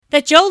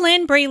The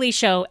JoLynn Braley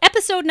Show,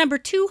 episode number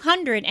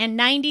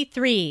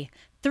 293.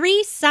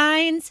 3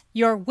 signs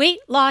your weight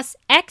loss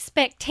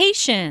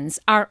expectations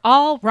are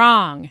all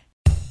wrong.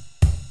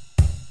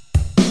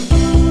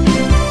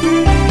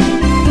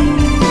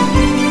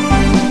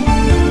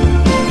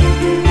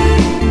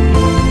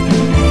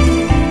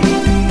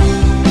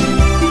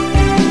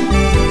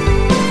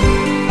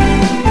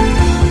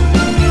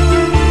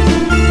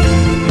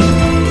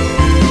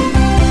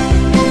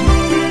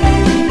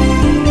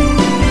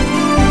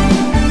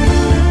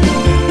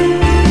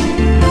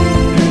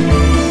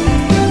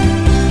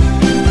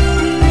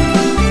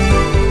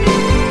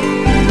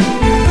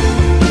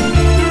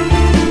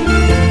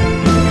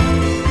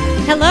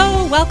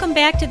 Welcome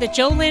back to the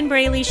JoLynn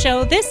Braley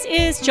Show. This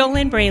is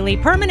JoLynn Braley,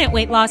 permanent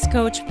weight loss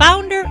coach,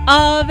 founder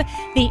of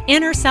the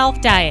Inner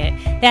Self Diet.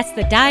 That's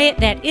the diet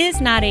that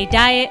is not a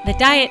diet, the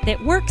diet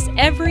that works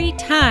every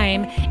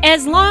time,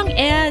 as long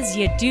as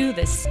you do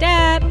the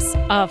steps,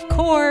 of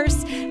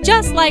course.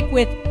 Just like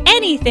with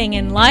anything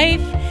in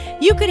life,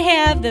 you could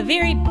have the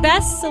very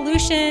best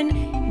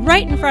solution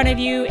right in front of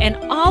you and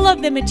all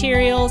of the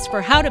materials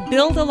for how to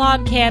build a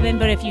log cabin,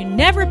 but if you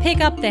never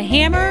pick up the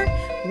hammer,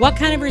 what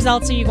kind of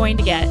results are you going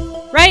to get?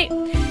 Right?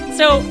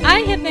 So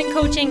I have been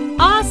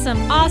coaching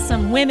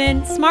awesome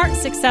women, smart,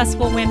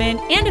 successful women,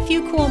 and a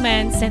few cool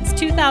men since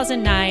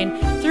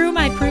 2009 through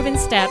my proven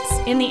steps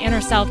in the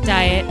Inner Self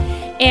Diet.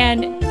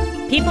 And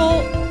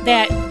people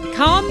that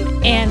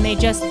come and they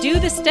just do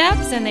the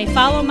steps and they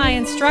follow my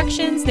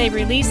instructions, they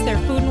release their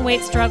food and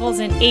weight struggles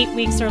in 8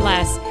 weeks or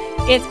less.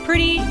 It's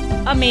pretty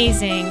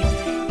amazing.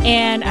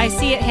 And I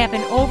see it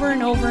happen over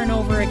and over and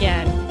over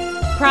again.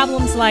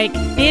 Problems like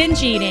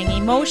binge eating,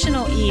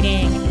 emotional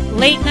eating,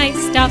 late night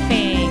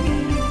stuffing,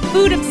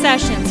 food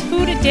obsessions,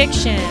 food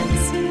addictions,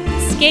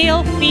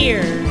 scale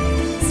fear,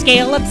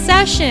 scale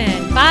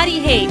obsession, body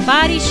hate,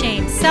 body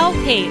shame,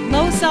 self-hate,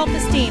 low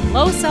self-esteem,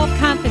 low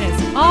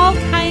self-confidence, all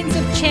kinds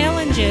of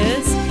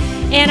challenges.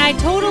 And I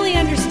totally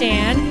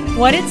understand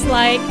what it's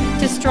like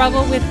to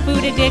struggle with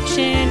food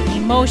addiction,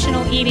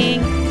 emotional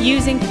eating,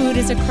 using food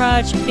as a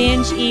crutch,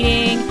 binge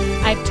eating.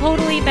 I've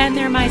totally been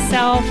there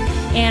myself.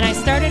 And I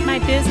started my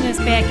business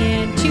back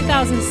in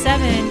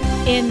 2007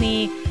 in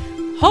the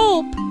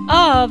hope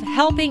of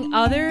helping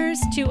others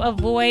to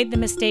avoid the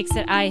mistakes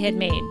that I had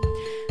made.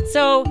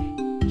 So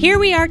here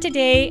we are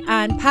today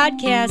on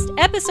podcast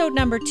episode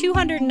number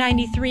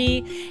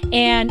 293.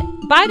 And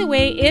by the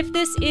way, if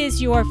this is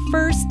your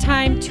first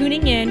time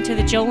tuning in to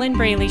the JoLynn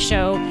Braley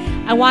Show,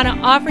 I want to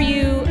offer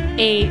you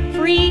a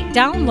free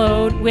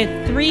download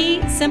with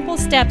 3 simple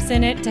steps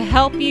in it to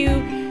help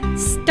you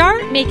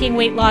start making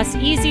weight loss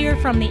easier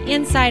from the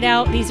inside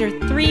out. These are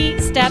 3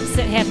 steps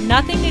that have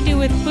nothing to do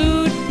with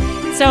food,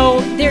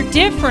 so they're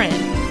different,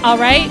 all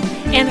right?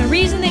 And the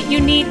reason that you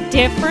need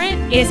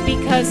different is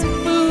because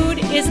food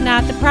is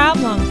not the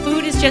problem.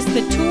 Food is just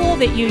the tool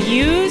that you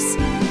use.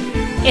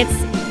 It's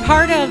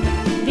part of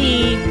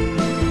the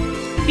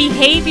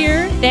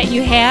behavior that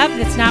you have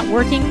that's not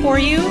working for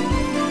you.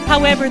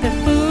 However, the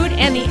food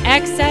and the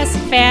excess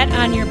fat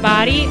on your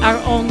body are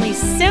only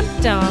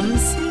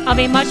symptoms of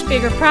a much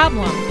bigger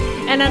problem.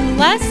 And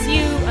unless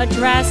you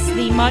address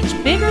the much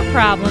bigger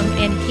problem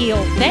and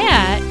heal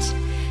that,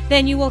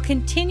 then you will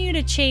continue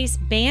to chase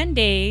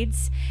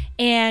Band-Aids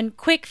and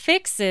quick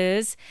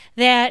fixes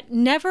that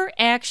never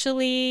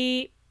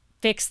actually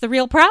fix the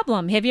real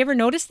problem. Have you ever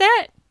noticed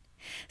that?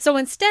 So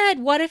instead,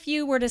 what if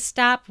you were to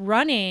stop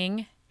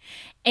running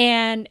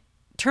and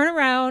turn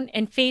around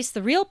and face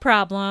the real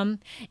problem?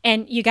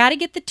 And you got to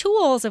get the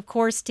tools, of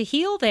course, to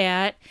heal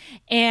that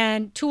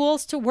and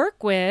tools to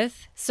work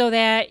with so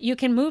that you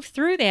can move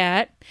through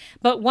that.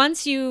 But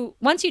once you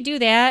do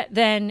that,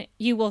 then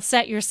you will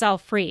set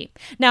yourself free.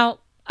 Now,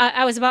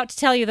 I was about to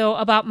tell you, though,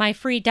 about my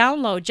free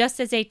download,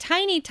 just as a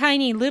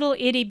tiny little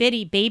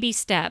itty-bitty baby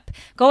step.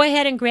 Go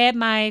ahead and grab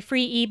my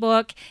free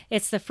ebook.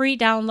 It's the free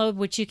download,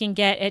 which you can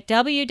get at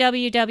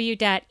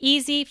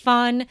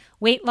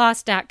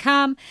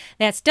www.easyfunweightloss.com.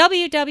 That's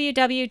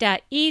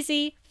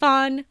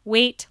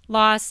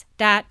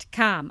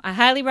www.easyfunweightloss.com. I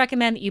highly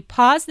recommend that you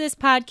pause this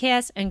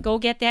podcast and go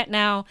get that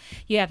now.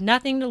 You have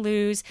nothing to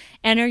lose.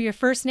 Enter your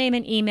first name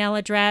and email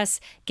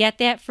address. Get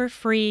that for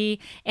free,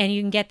 and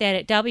you can get that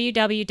at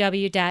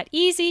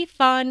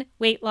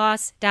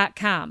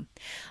www.easyfunweightloss.com.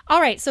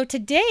 All right, so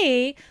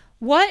today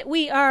what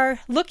we are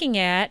looking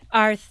at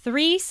are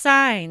 3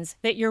 signs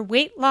that your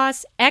weight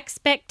loss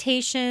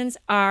expectations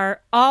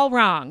are all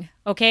wrong,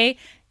 okay?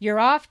 You're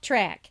off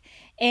track.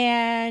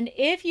 And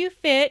if you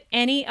fit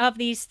any of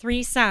these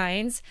 3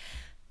 signs,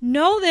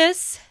 know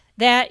this,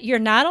 that you're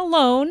not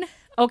alone,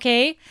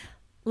 okay?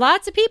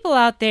 Lots of people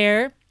out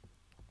there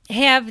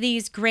have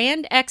these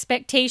grand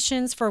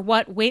expectations for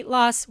what weight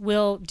loss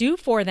will do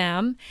for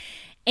them,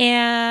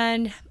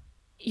 and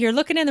you're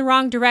looking in the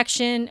wrong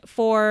direction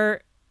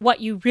for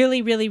what you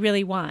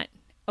really want,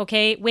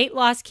 okay? Weight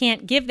loss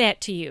can't give that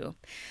to you.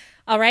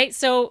 All right,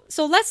 so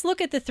let's look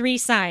at the 3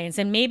 signs,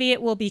 and maybe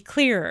it will be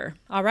clearer,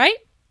 all right?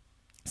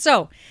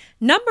 So,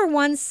 number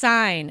 1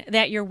 sign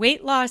that your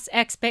weight loss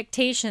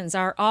expectations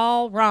are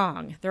all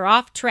wrong, they're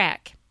off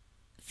track,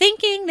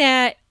 thinking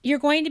that you're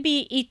going to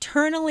be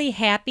eternally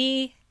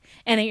happy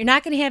and that you're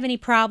not going to have any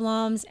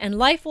problems and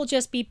life will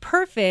just be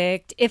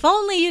perfect if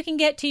only you can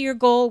get to your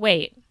goal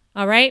weight.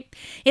 All right?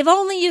 If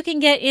only you can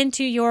get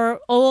into your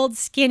old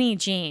skinny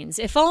jeans,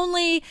 if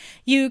only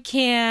you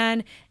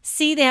can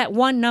see that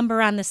one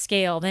number on the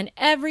scale, then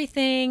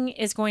everything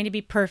is going to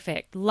be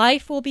perfect.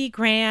 Life will be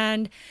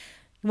grand,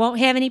 won't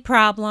have any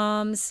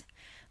problems.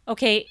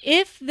 Okay,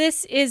 if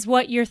this is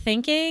what you're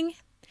thinking,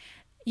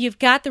 you've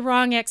got the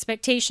wrong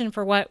expectation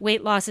for what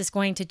weight loss is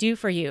going to do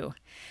for you,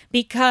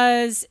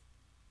 because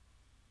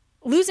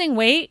losing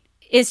weight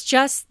is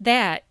just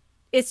that.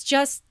 It's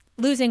just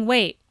losing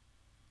weight.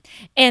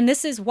 And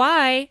this is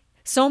why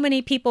so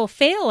many people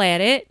fail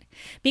at it,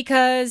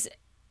 because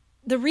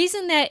the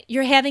reason that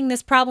you're having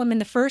this problem in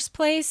the first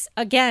place,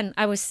 again,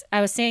 I was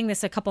saying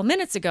this a couple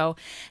minutes ago,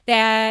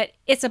 that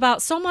it's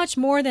about so much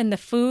more than the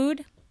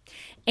food,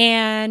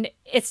 and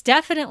it's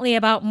definitely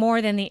about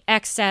more than the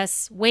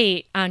excess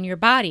weight on your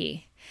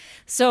body.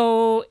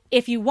 So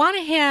if you want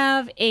to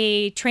have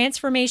a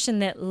transformation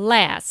that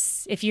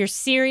lasts, if you're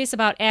serious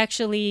about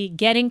actually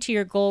getting to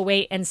your goal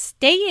weight and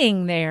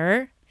staying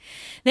there,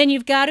 then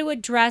you've got to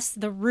address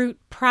the root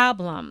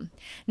problem.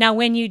 Now,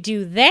 when you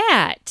do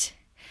that,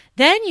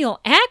 then you'll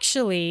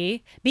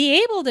actually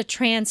be able to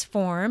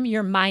transform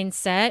your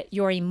mindset,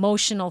 your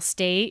emotional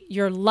state,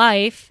 your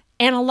life,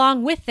 and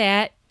along with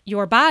that,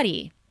 your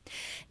body.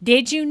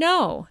 Did you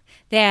know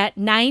that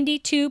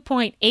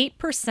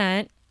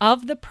 92.8%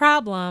 of the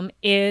problem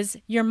is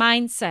your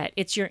mindset?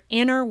 It's your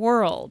inner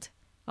world,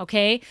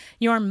 okay?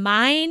 Your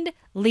mind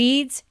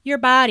leads your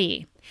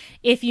body.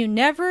 If you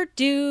never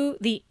do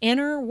the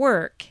inner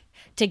work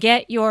to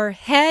get your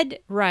head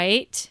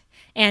right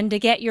and to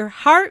get your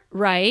heart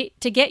right,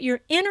 to get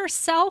your inner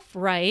self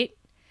right,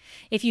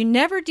 if you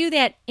never do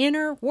that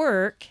inner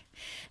work,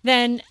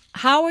 then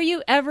how are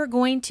you ever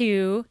going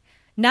to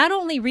not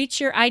only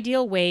reach your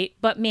ideal weight,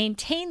 but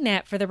maintain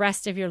that for the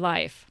rest of your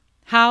life?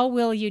 How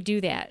will you do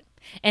that?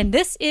 And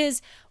this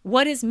is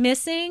what is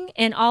missing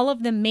in all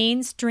of the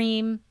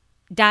mainstream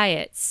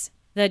diets,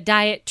 the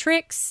diet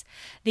tricks,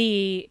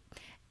 the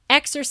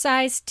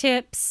exercise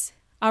tips.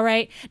 All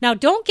right. Now,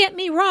 don't get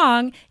me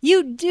wrong.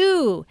 You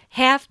do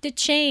have to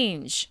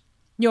change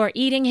your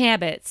eating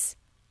habits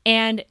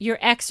and your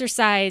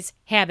exercise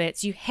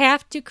habits. You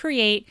have to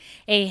create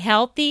a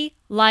healthy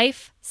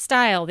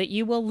lifestyle that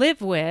you will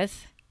live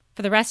with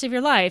for the rest of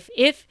your life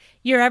if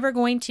you're ever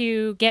going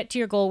to get to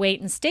your goal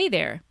weight and stay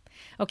there.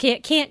 Okay.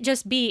 It can't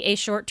just be a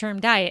short-term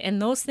diet,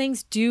 and those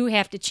things do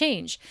have to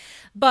change.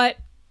 But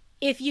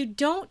if you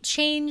don't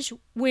change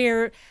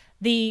where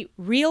the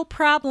real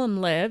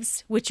problem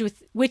lives, which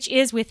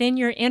is within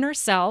your inner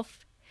self,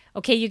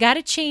 okay, you got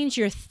to change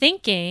your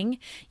thinking.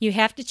 You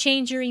have to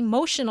change your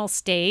emotional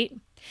state.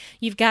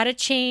 You've got to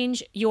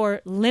change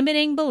your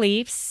limiting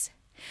beliefs.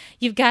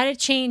 You've got to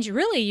change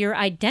really your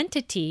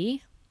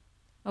identity,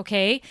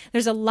 okay?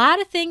 There's a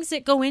lot of things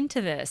that go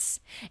into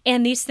this,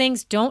 and these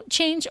things don't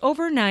change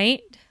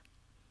overnight,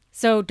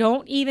 so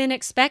don't even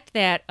expect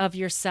that of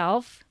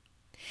yourself.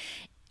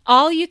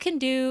 All you can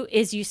do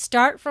is you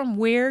start from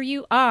where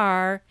you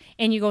are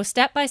and you go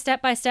step by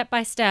step by step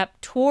by step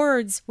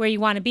towards where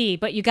you want to be,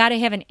 but you got to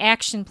have an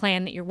action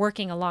plan that you're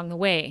working along the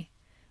way,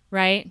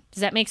 right?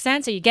 Does that make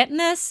sense? Are you getting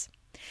this?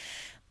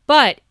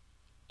 But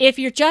if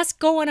you're just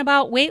going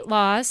about weight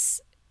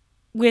loss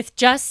with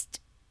just,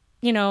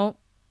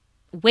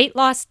 weight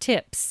loss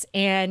tips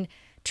and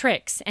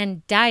tricks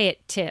and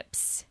diet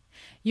tips,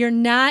 you're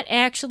not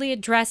actually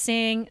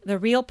addressing the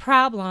real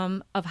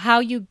problem of how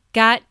you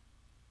got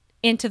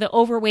into the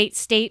overweight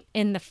state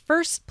in the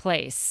first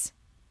place.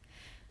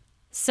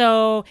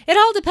 So it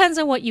all depends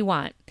on what you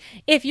want.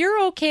 If you're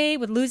okay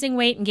with losing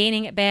weight and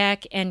gaining it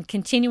back and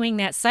continuing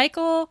that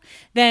cycle,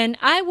 then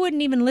I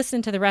wouldn't even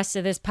listen to the rest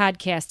of this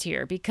podcast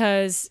here,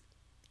 because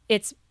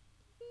it's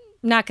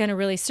not going to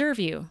really serve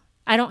you.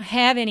 I don't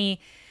have any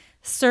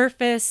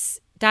surface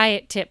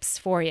diet tips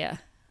for you.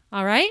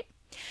 All right?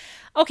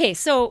 Okay,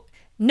 so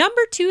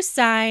number 2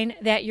 sign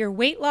that your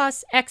weight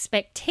loss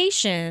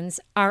expectations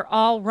are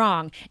all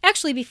wrong.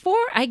 Actually,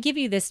 before I give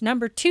you this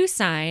number 2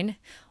 sign,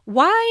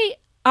 why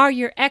are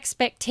your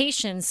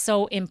expectations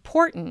so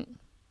important?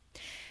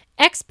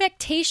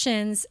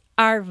 Expectations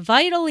are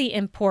vitally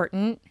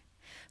important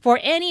for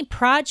any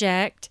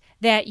project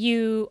that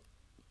you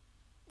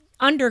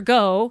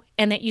undergo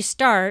and that you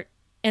start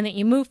and that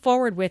you move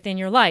forward with in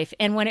your life.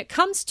 And when it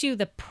comes to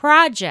the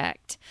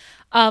project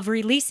of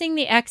releasing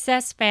the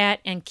excess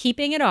fat and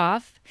keeping it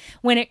off,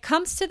 when it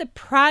comes to the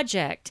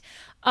project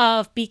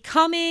of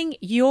becoming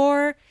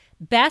your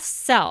best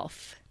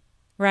self,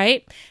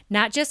 right?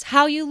 Not just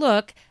how you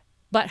look,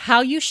 but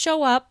how you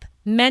show up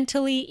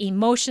mentally,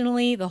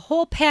 emotionally, the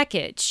whole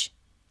package.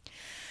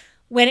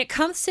 When it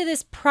comes to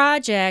this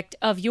project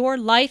of your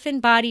life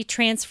and body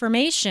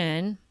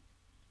transformation,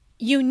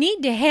 you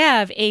need to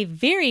have a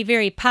very,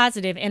 very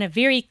positive and a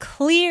very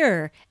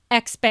clear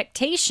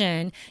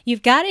expectation.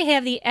 You've got to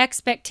have the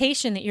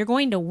expectation that you're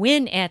going to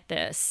win at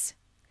this.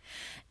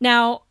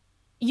 Now,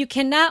 you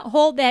cannot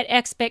hold that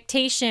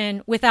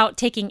expectation without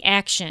taking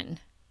action,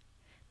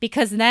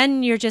 because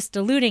then you're just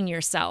deluding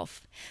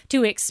yourself.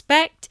 To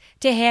expect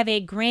to have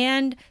a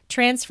grand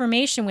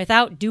transformation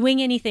without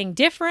doing anything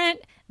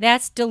different,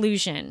 that's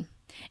delusion.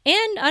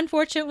 And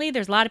unfortunately,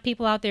 there's a lot of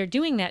people out there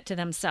doing that to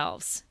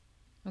themselves.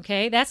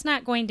 Okay, that's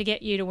not going to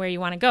get you to where you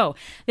want to go.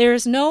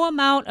 There's no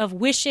amount of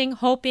wishing,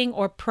 hoping,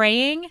 or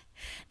praying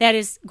that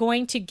is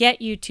going to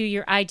get you to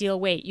your ideal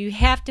weight. You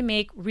have to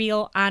make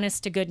real,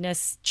 honest to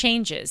goodness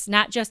changes,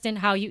 not just in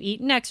how you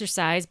eat and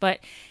exercise, but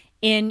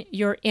in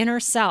your inner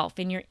self,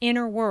 in your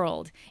inner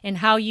world, in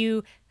how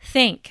you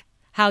think,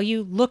 how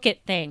you look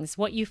at things,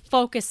 what you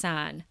focus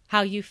on,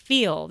 how you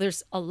feel.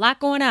 There's a lot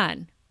going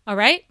on, all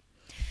right?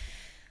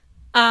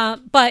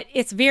 But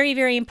it's very,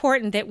 very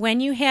important that when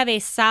you have a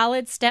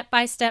solid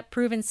step-by-step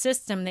proven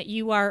system that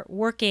you are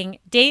working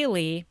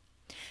daily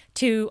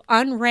to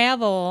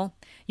unravel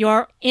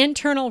your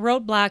internal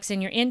roadblocks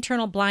and your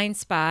internal blind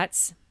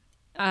spots,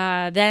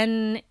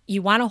 then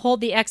you want to hold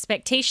the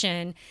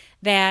expectation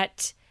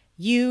that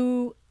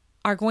you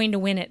are going to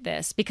win at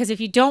this. Because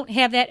if you don't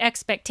have that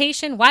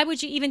expectation, why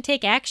would you even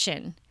take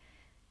action?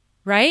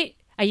 Right?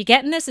 Are you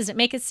getting this? Is it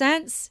making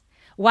sense?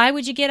 Why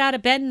would you get out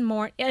of bed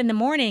in the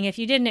morning if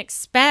you didn't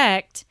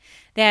expect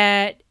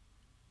that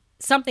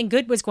something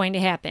good was going to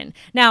happen?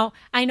 Now,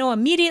 I know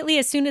immediately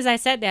as soon as I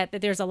said that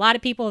there's a lot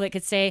of people that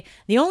could say,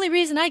 the only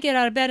reason I get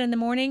out of bed in the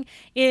morning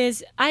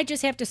is I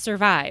just have to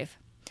survive.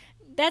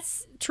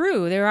 That's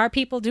true. There are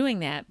people doing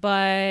that,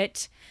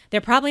 but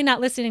they're probably not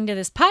listening to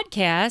this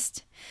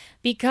podcast,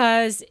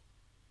 because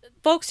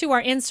folks who are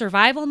in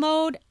survival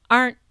mode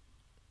aren't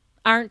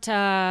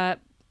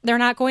they're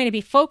not going to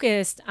be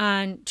focused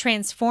on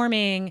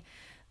transforming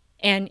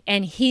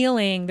and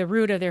healing the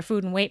root of their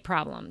food and weight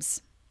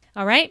problems.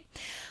 All right?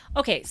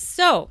 Okay,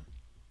 so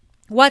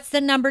what's the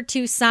number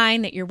 2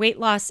 sign that your weight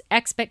loss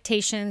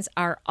expectations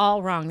are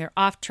all wrong? They're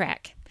off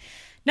track.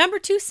 Number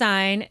 2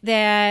 sign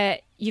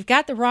that you've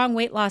got the wrong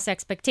weight loss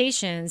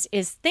expectations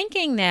is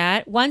thinking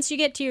that once you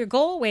get to your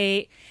goal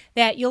weight,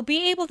 that you'll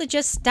be able to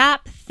just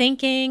stop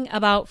thinking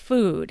about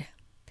food.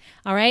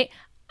 All right?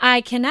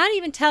 I cannot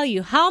even tell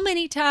you how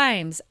many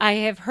times I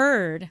have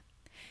heard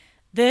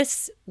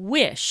this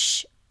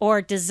wish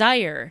or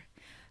desire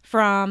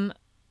from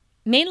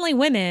mainly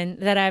women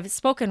that I've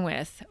spoken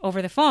with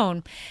over the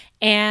phone,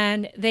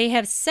 and they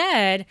have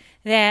said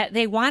that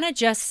they want to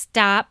just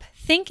stop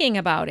thinking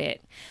about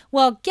it.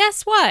 Well,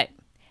 guess what?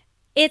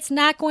 It's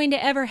not going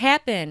to ever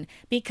happen,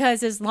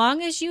 because as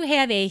long as you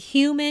have a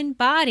human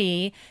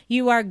body,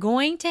 you are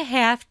going to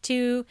have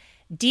to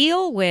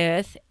deal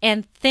with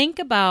and think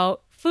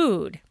about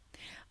food.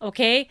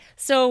 Okay,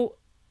 so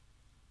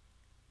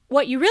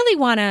what you really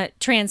want to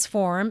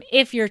transform,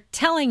 if you're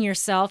telling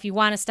yourself you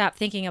want to stop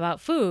thinking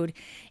about food,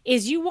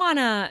 is you want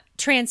to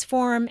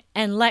transform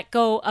and let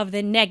go of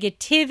the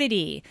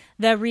negativity,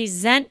 the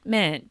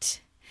resentment,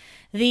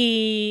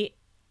 the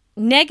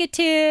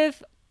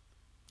negative,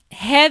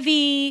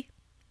 heavy,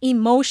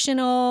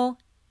 emotional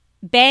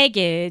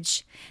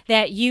baggage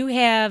that you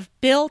have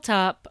built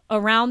up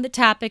around the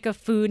topic of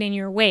food and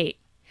your weight.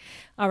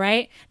 All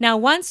right, now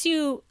once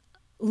you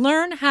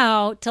learn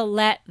how to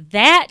let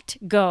that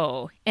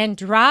go and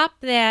drop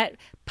that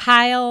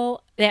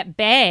pile, that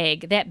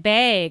bag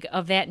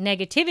of that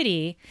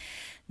negativity,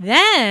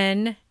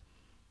 then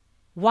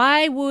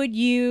why would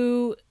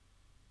you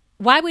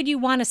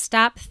want to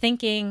stop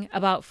thinking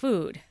about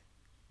food?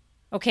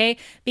 Okay?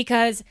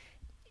 Because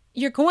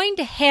you're going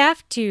to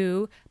have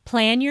to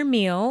plan your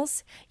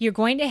meals. You're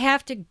going to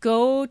have to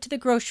go to the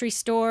grocery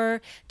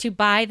store to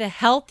buy the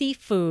healthy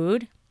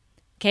food.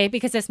 Okay,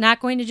 because it's not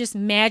going to just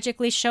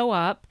magically show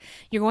up.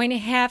 You're going to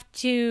have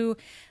to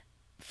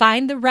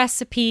find the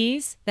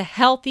recipes, the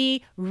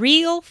healthy,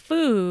 real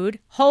food,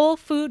 whole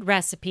food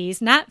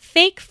recipes, not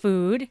fake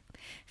food.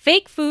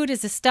 Fake food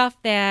is the stuff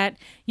that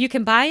you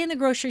can buy in the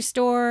grocery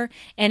store,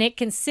 and it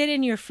can sit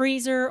in your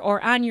freezer or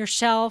on your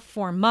shelf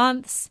for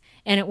months,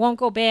 and it won't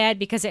go bad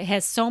because it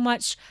has so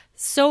much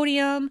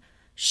sodium,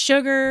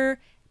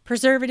 sugar,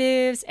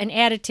 preservatives, and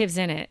additives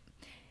in it.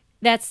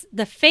 That's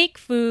the fake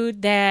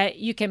food that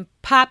you can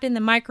pop in the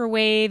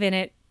microwave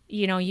and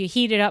you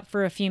heat it up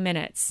for a few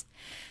minutes.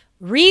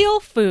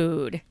 Real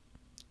food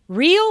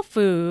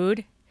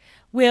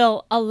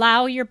will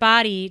allow your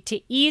body to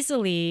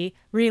easily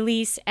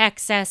release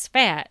excess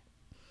fat.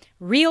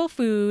 Real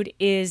food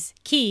is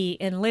key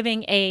in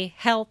living a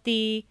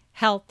healthy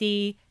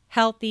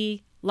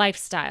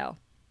lifestyle.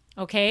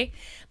 Okay?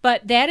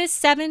 But that is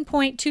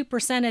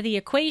 7.2% of the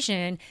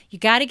equation. You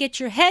got to get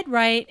your head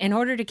right in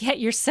order to get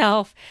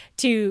yourself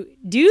to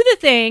do the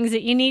things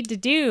that you need to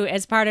do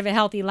as part of a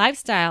healthy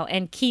lifestyle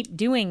and keep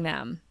doing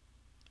them.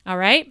 All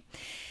right?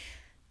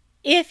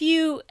 If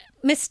you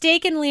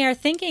mistakenly are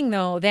thinking,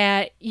 though,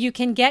 that you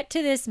can get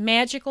to this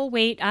magical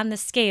weight on the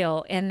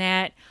scale and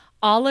that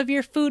all of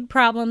your food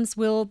problems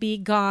will be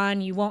gone,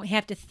 you won't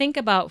have to think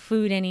about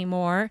food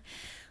anymore,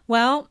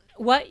 well,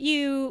 what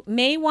you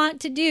may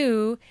want to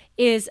do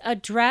is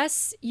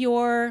address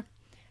your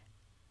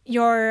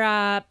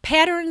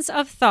patterns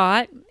of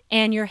thought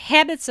and your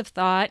habits of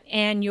thought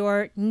and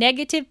your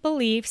negative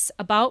beliefs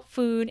about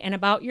food and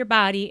about your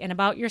body and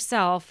about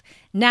yourself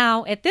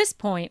now at this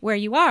point where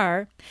you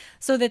are,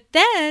 so that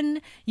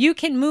then you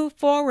can move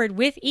forward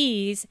with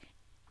ease,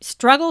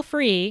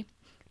 struggle-free,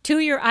 to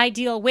your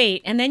ideal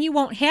weight. And then you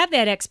won't have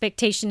that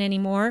expectation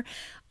anymore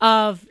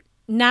of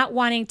not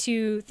wanting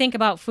to think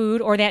about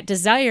food, or that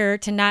desire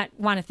to not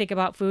want to think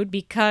about food,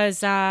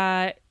 because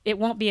it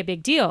won't be a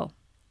big deal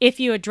if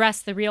you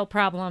address the real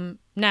problem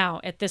now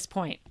at this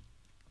point.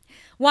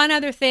 One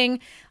other thing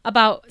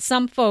about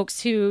some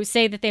folks who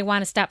say that they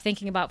want to stop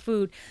thinking about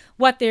food,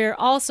 what they're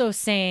also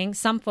saying,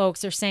 some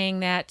folks are saying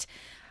that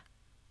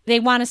they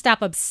want to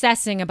stop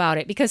obsessing about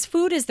it, because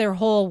food is their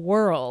whole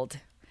world,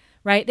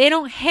 right? They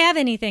don't have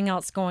anything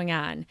else going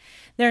on.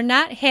 They're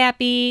not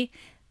happy.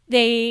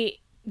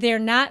 They're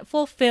not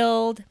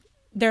fulfilled.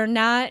 They're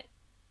not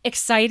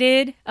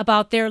excited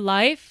about their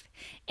life.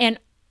 And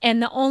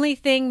the only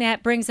thing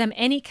that brings them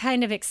any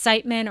kind of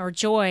excitement or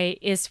joy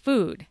is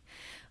food.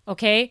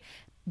 Okay?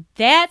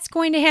 That's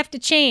going to have to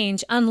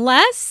change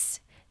unless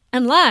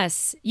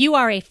you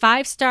are a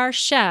 5-star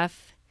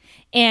chef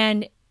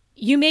and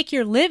you make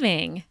your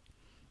living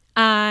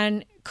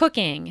on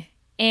cooking,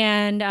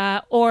 and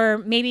or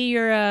maybe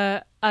you're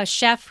a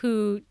chef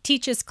who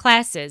teaches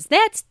classes.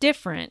 That's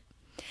different.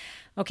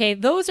 Okay,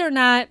 those are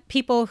not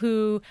people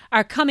who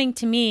are coming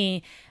to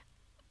me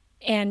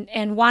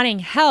and wanting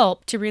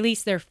help to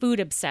release their food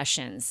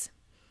obsessions.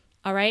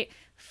 All right?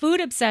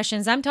 Food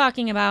obsessions, I'm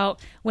talking about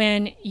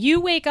when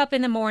you wake up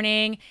in the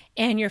morning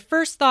and your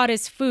first thought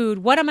is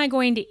food. What am I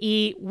going to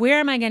eat? Where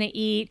am I going to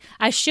eat?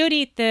 I should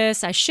eat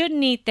this. I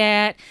shouldn't eat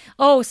that.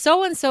 Oh,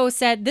 so-and-so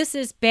said this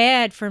is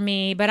bad for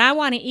me, but I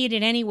want to eat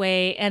it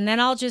anyway. And then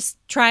I'll just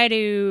try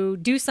to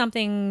do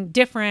something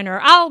different,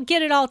 or I'll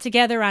get it all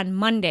together on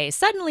Monday.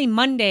 Suddenly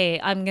Monday,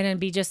 I'm going to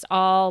be just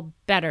all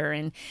better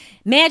and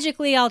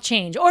magically I'll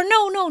change. Or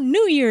no,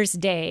 New Year's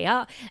Day.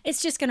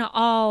 It's just going to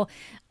all...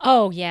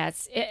 Oh, yeah,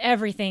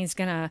 everything's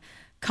going to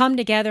come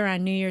together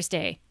on New Year's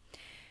Day.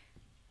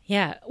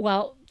 Yeah,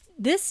 well,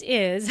 this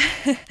is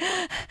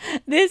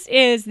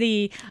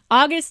the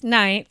August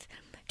 9th,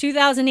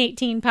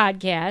 2018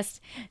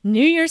 podcast.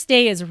 New Year's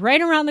Day is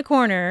right around the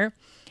corner.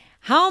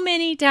 How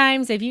many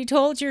times have you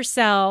told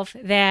yourself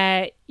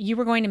that you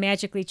were going to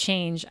magically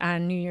change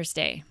on New Year's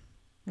Day?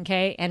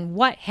 Okay, and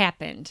what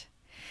happened?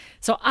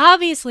 So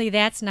obviously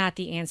that's not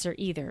the answer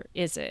either,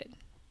 is it?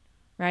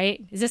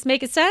 Right? Does this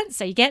make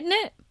sense? Are you getting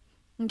it?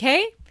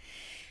 Okay.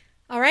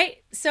 All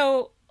right.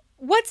 So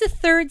what's a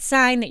third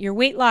sign that your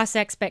weight loss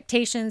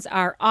expectations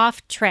are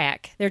off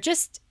track?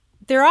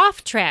 They're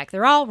off track.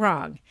 They're all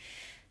wrong.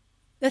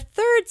 The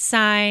third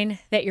sign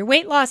that your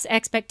weight loss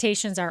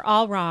expectations are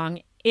all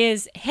wrong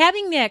is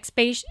having the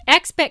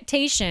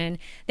expectation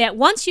that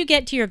once you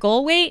get to your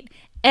goal weight,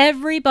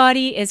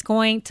 everybody is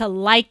going to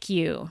like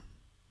you.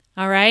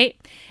 All right.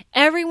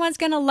 Everyone's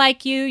going to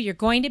like you. You're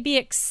going to be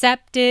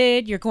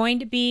accepted. You're going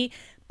to be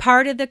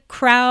part of the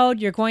crowd.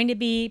 You're going to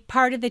be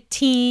part of the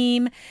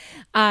team.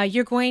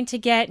 You're going to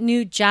get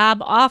new job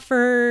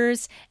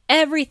offers.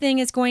 Everything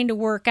is going to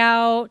work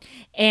out.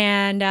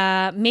 And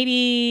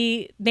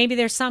maybe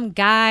there's some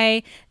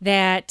guy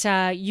that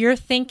you're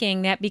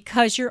thinking that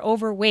because you're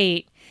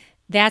overweight,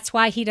 that's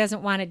why he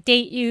doesn't want to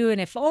date you.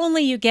 And if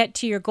only you get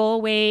to your goal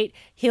weight,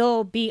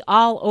 he'll be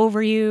all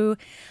over you.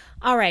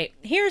 All right,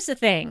 here's the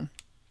thing.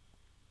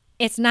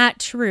 It's not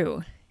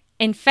true.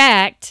 In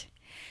fact,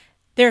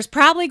 there's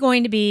probably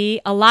going to be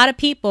a lot of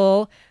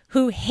people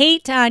who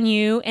hate on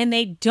you and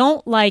they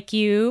don't like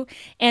you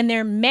and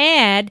they're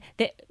mad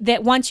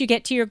that once you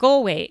get to your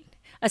goal weight,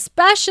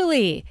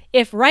 especially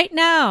if right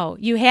now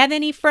you have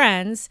any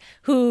friends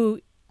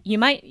who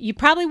you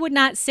probably would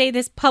not say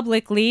this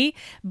publicly,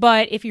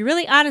 but if you're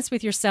really honest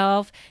with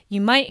yourself, you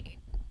might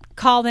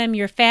call them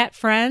your fat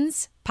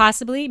friends,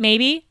 possibly,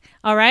 maybe,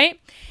 all right?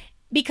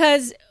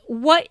 Because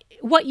what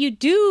you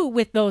do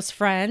with those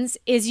friends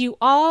is you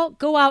all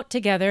go out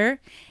together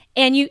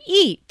and you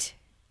eat.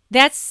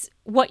 That's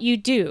what you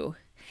do.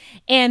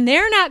 And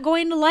they're not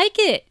going to like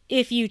it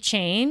if you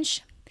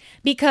change,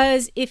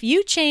 because if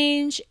you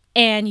change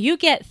and you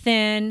get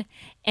thin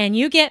and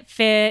you get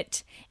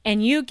fit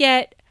and you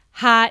get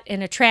hot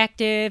and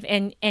attractive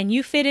and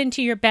you fit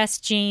into your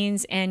best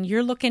jeans and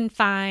you're looking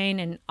fine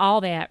and all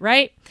that,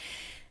 right?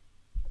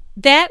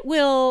 That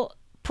will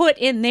put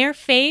in their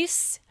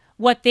face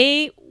what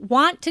they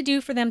want to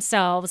do for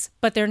themselves,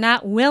 but they're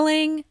not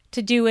willing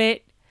to do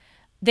it.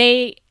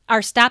 They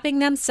are stopping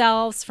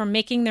themselves from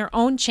making their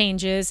own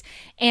changes,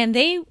 and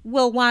they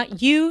will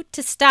want you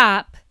to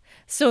stop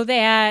so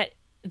that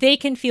they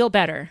can feel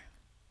better.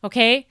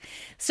 Okay?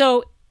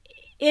 So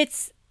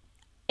it's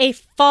a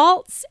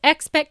false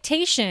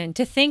expectation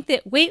to think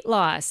that weight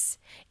loss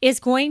is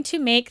going to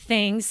make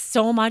things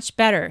so much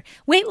better.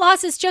 Weight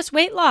loss is just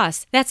weight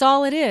loss. That's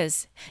all it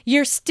is.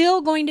 You're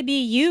still going to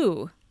be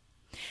you.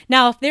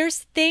 Now, if there's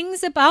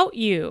things about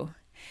you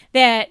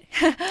that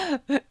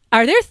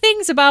are there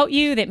things about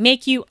you that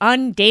make you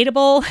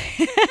undateable?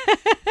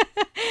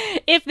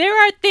 If there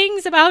are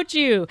things about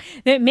you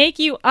that make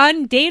you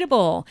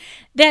undateable,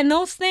 then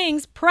those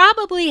things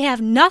probably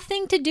have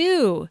nothing to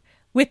do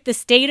with the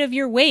state of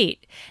your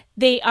weight.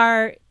 They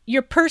are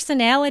your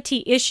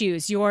personality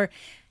issues, your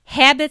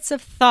habits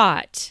of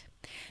thought,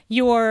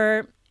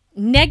 your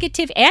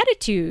negative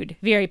attitude,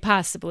 very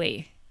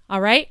possibly.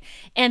 All right?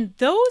 And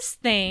those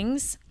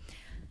things,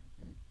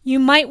 you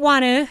might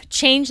want to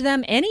change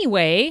them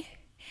anyway.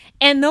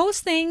 And those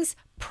things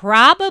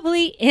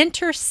probably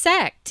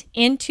intersect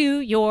into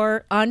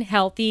your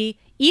unhealthy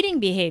eating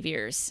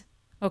behaviors.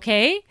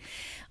 Okay?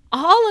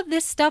 All of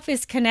this stuff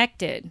is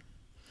connected.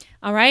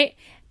 All right?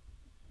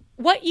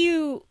 What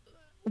you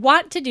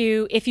want to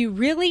do, if you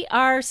really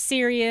are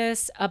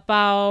serious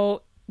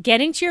about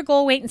getting to your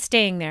goal weight and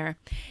staying there,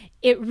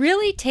 it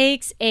really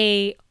takes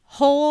a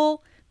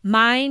whole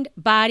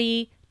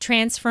mind-body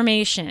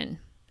transformation.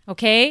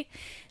 Okay?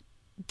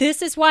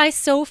 This is why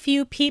so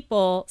few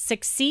people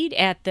succeed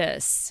at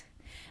this.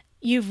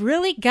 You've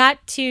really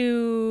got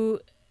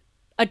to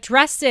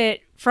address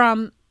it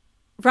from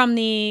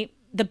the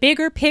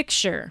bigger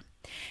picture.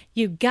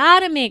 You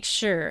got to make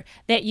sure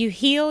that you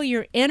heal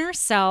your inner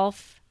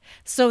self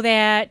so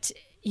that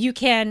you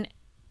can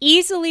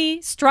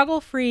easily,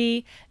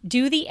 struggle-free,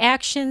 do the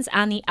actions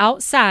on the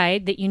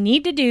outside that you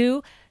need to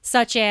do,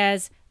 such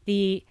as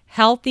the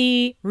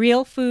healthy,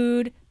 real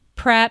food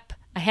prep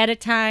ahead of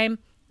time,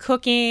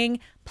 cooking,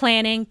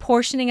 planning,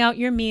 portioning out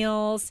your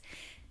meals,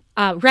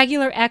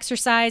 regular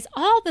exercise,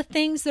 all the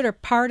things that are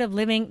part of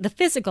living, the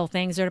physical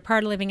things that are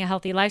part of living a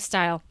healthy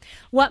lifestyle.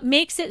 What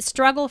makes it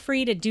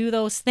struggle-free to do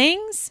those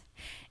things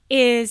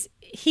is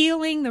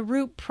healing the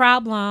root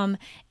problem,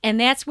 and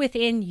that's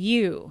within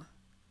you,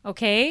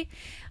 okay?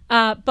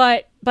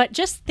 But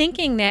just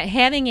thinking that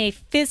having a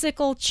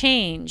physical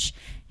change,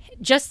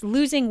 just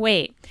losing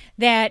weight,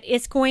 that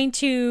it's going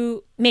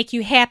to make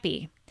you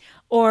happy,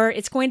 or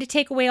it's going to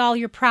take away all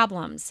your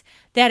problems,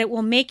 that it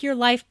will make your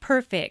life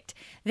perfect,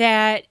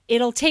 that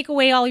it'll take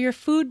away all your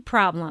food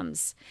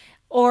problems,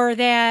 or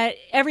that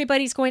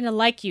everybody's going to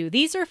like you.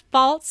 These are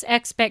false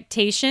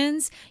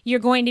expectations. You're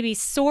going to be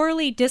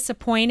sorely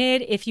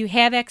disappointed if you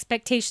have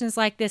expectations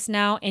like this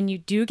now and you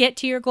do get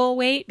to your goal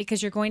weight,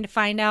 because you're going to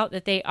find out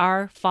that they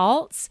are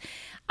false.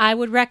 I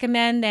would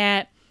recommend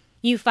that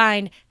you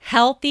find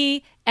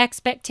healthy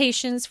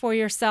expectations for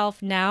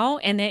yourself now,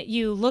 and that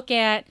you look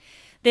at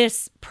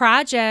this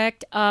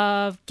project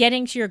of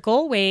getting to your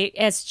goal weight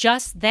as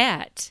just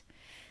that.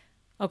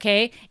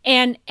 Okay?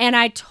 And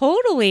I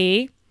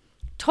totally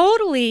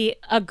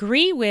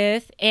agree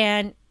with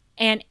and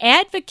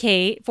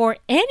advocate for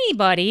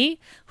anybody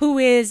who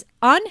is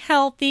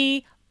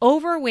unhealthy,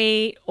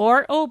 overweight,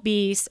 or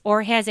obese,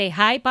 or has a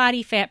high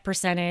body fat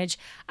percentage.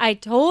 I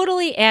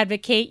totally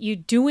advocate you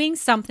doing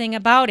something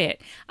about it.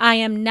 I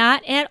am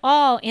not at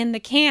all in the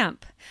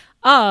camp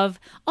of,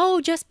 oh,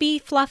 just be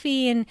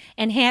fluffy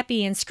and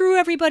happy and screw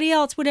everybody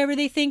else, whatever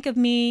they think of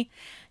me.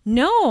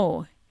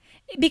 No,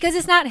 because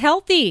it's not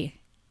healthy.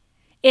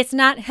 It's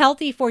not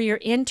healthy for your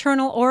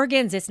internal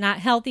organs. It's not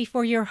healthy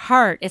for your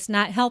heart. It's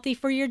not healthy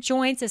for your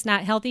joints. It's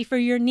not healthy for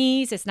your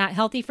knees. It's not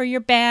healthy for your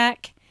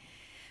back.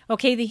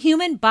 Okay, the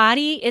human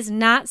body is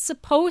not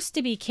supposed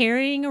to be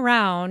carrying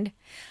around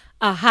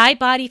a high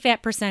body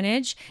fat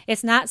percentage.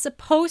 It's not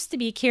supposed to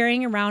be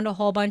carrying around a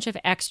whole bunch of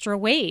extra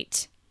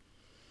weight.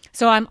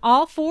 So I'm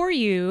all for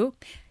you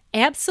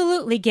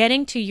absolutely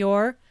getting to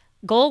your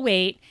goal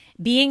weight,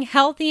 being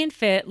healthy and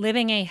fit,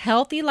 living a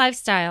healthy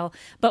lifestyle.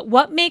 But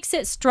what makes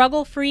it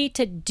struggle-free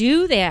to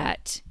do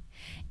that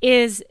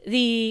is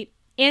the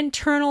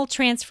internal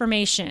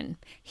transformation,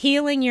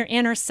 healing your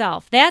inner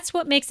self. That's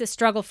what makes it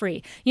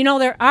struggle-free. You know,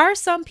 there are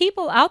some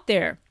people out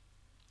there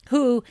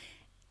who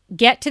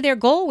get to their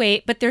goal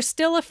weight, but they're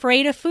still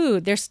afraid of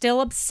food. They're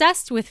still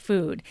obsessed with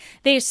food.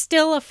 They're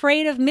still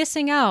afraid of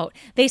missing out.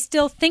 They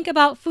still think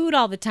about food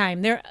all the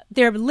time.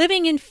 They're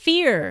living in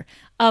fear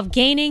of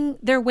gaining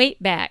their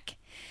weight back.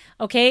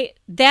 Okay,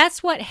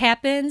 that's what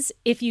happens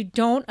if you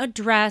don't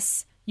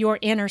address your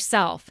inner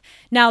self.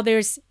 Now,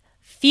 there's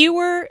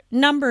fewer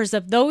numbers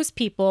of those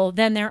people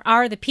than there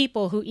are the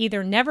people who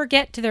either never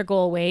get to their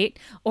goal weight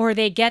or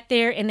they get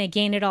there and they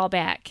gain it all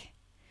back.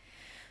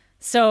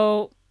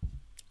 So,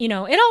 you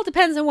know, it all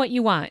depends on what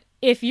you want.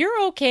 If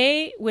you're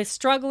okay with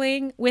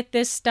struggling with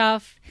this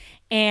stuff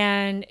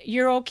and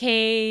you're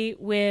okay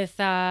with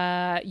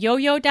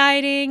yo-yo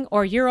dieting,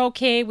 or you're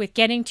okay with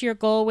getting to your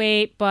goal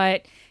weight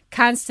but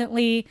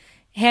constantly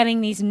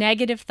having these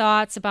negative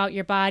thoughts about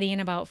your body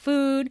and about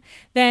food,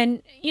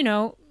 then, you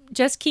know,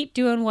 just keep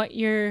doing what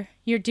you're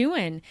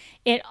doing.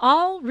 It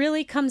all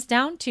really comes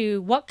down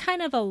to what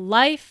kind of a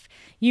life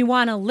you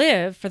want to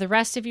live for the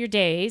rest of your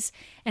days,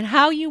 and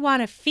how you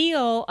want to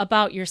feel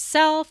about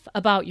yourself,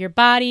 about your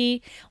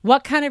body,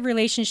 what kind of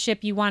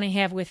relationship you want to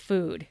have with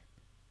food.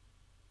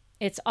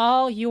 It's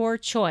all your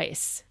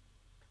choice.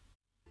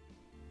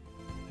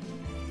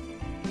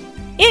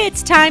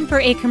 It's time for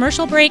a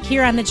commercial break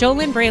here on the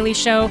JoLynn Braley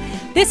Show.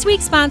 This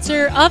week's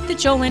sponsor of the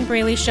JoLynn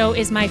Braley Show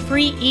is my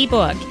free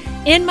ebook.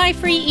 In my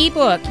free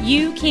ebook,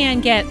 you can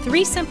get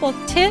 3 simple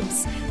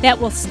tips that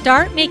will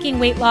start making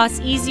weight loss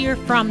easier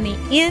from the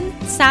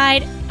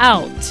inside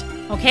out.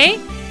 Okay?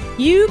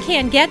 You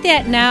can get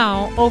that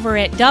now over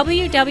at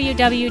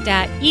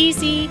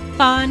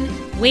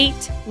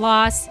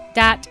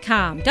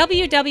www.easyfunweightloss.com.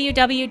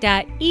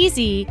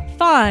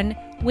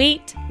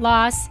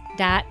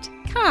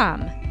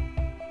 www.easyfunweightloss.com.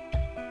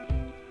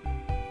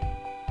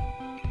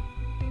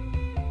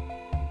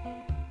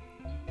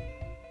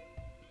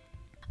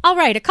 All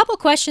right, a couple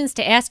questions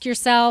to ask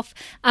yourself.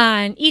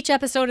 On each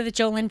episode of the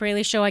JoLynn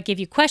Braley Show, I give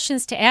you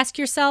questions to ask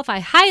yourself.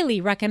 I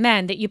highly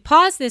recommend that you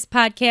pause this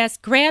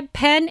podcast, grab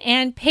pen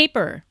and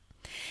paper,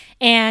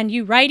 and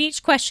you write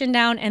each question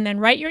down and then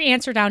write your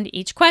answer down to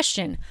each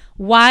question.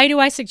 Why do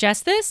I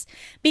suggest this?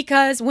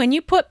 Because when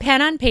you put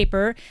pen on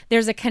paper,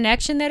 there's a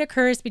connection that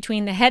occurs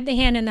between the head, the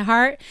hand, and the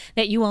heart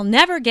that you will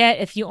never get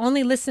if you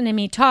only listen to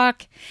me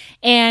talk,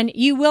 and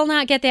you will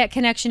not get that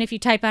connection if you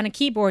type on a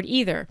keyboard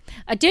either.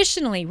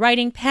 Additionally,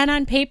 writing pen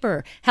on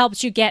paper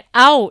helps you get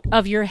out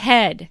of your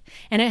head,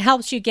 and it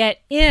helps you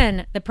get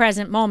in the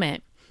present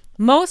moment.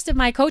 Most of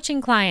my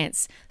coaching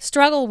clients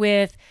struggle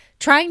with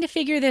trying to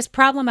figure this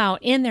problem out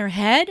in their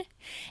head.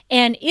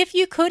 And if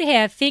you could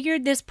have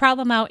figured this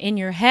problem out in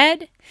your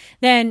head,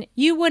 then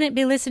you wouldn't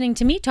be listening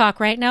to me talk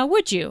right now,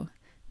 would you?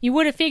 You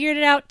would have figured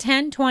it out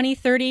 10, 20,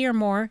 30 or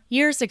more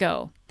years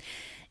ago.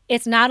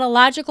 It's not a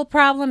logical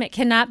problem. It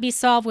cannot be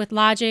solved with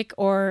logic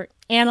or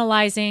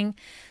analyzing.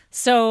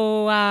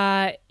 So,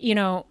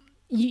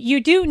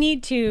 you do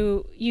need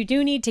to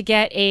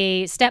get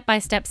a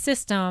step-by-step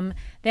system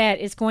that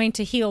is going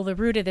to heal the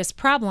root of this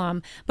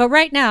problem. But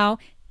right now,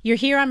 you're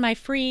here on my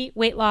free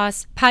weight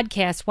loss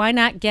podcast. Why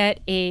not get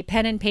a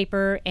pen and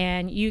paper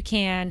and you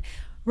can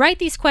write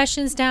these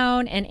questions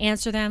down and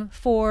answer them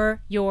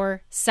for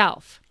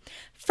yourself.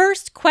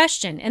 First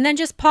question, and then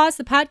just pause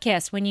the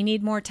podcast when you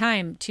need more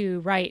time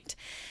to write.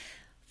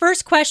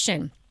 First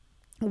question,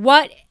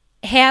 you're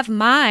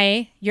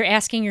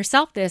asking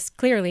yourself this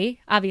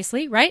clearly,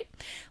 obviously, right?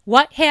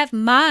 What have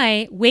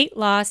my weight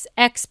loss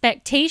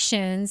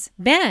expectations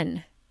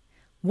been?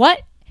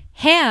 What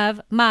have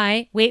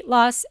my weight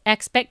loss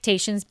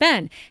expectations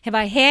been? Have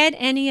I had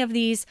any of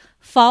these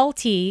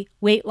faulty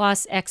weight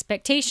loss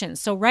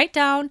expectations? So write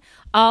down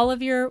all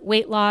of your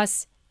weight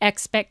loss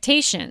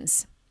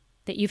expectations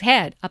that you've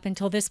had up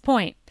until this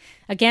point.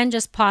 Again,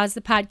 just pause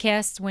the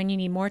podcast when you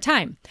need more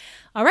time.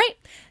 All right.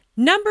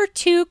 Number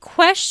 2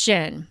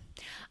 question.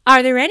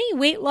 Are there any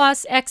weight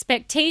loss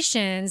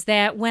expectations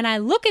that when I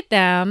look at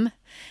them,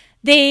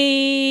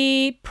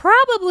 I'll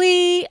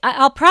probably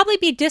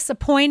be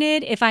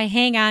disappointed if I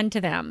hang on to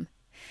them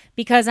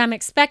because I'm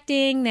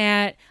expecting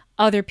that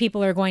other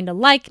people are going to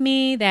like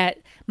me, that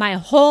my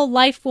whole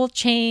life will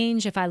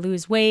change if I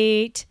lose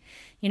weight.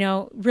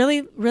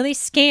 Really, really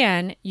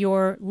scan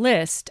your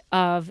list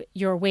of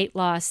your weight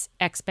loss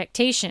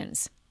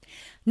expectations.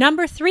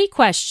 Number 3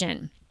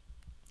 question.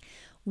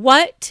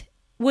 What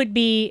would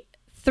be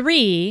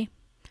 3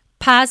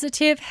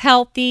 positive,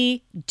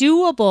 healthy,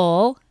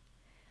 doable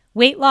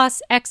weight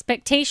loss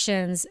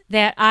expectations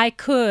that I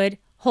could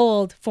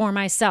hold for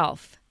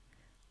myself?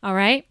 All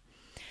right?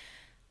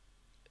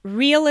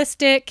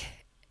 Realistic,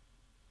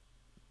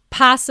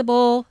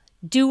 possible,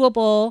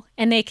 doable,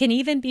 and they can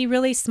even be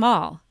really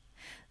small.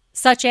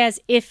 Such as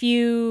if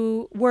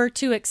you were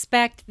to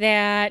expect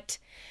that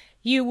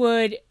you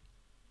would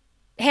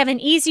have an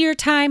easier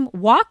time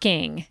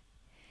walking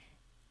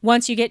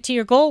once you get to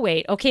your goal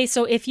weight. Okay,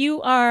 so if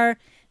you are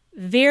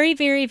very,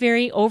 very,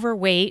 very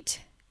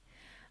overweight,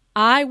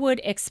 I would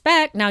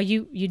expect, now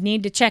you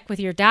need to check with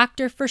your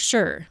doctor for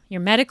sure, your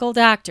medical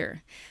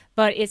doctor,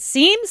 but it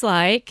seems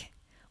like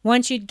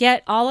once you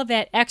get all of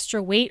that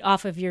extra weight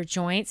off of your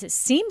joints, it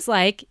seems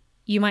like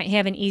you might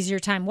have an easier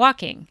time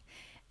walking.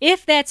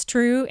 If that's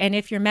true, and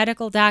if your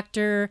medical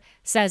doctor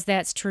says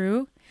that's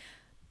true,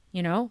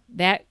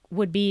 that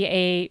would be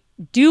a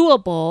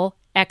doable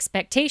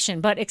expectation.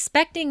 But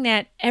expecting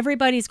that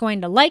everybody's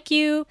going to like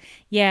you,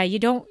 you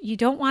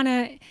don't want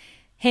to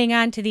hang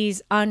on to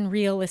these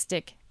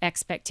unrealistic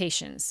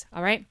expectations.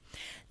 All right.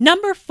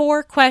 Number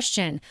 4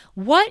 question.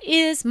 What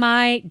is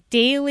my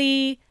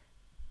daily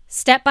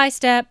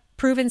step-by-step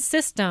proven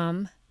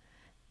system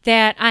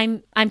that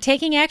I'm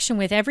taking action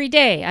with every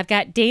day? I've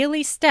got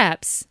daily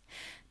steps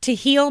to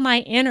heal my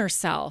inner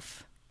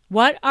self.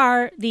 What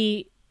are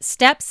the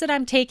steps that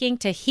I'm taking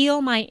to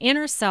heal my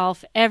inner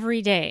self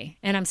every day?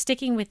 And I'm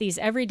sticking with these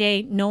every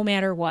day, no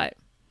matter what.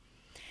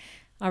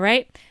 All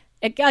right.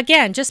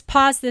 Again, just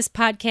pause this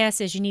podcast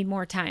as you need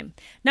more time.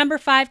 Number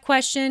 5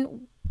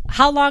 question,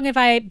 how long have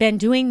I been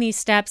doing these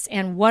steps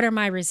and what are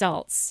my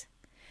results?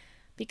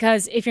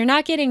 Because if you're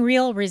not getting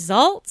real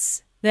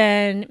results,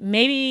 then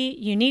maybe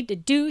you need to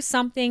do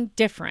something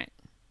different.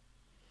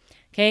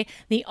 Okay?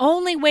 The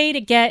only way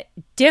to get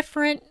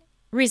different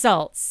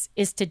results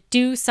is to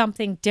do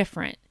something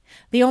different.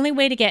 The only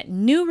way to get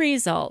new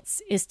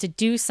results is to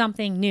do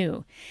something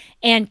new.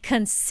 And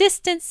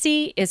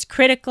consistency is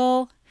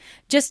critical.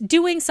 Just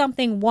doing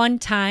something one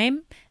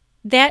time,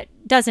 that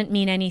doesn't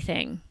mean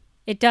anything.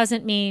 It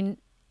doesn't mean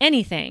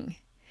anything.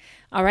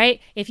 All right?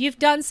 If you've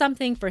done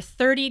something for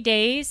 30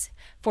 days,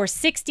 for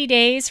 60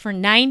 days, for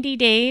 90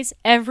 days,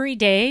 every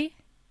day,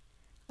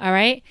 all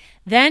right,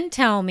 then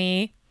tell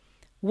me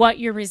what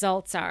your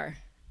results are.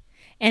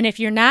 And if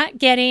you're not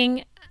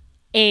getting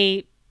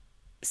a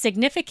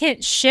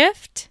significant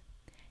shift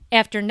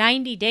after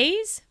 90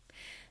 days,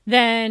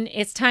 then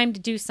it's time to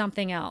do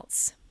something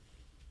else.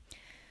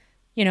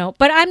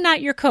 But I'm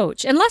not your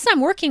coach. Unless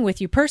I'm working with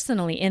you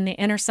personally in the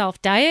Inner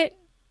Self Diet,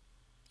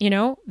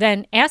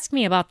 then ask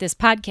me about this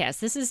podcast.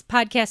 This is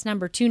podcast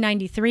number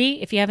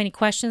 293. If you have any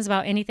questions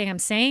about anything I'm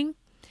saying,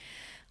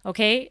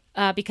 okay,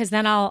 because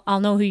then I'll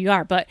know who you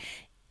are. But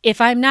if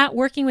I'm not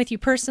working with you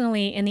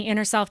personally in the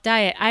Inner Self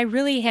Diet, I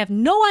really have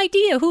no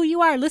idea who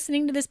you are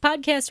listening to this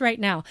podcast right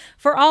now.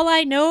 For all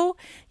I know,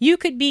 you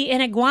could be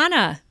an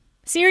iguana.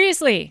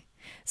 Seriously,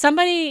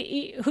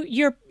 somebody who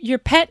your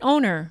pet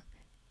owner.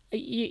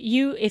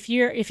 If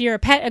you're a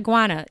pet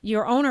iguana,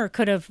 your owner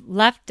could have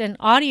left an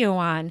audio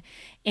on,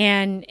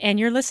 and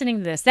you're listening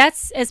to this.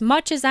 That's as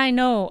much as I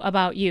know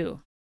about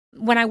you.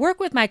 When I work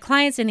with my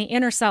clients in the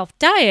Inner Self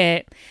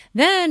Diet,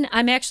 then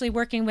I'm actually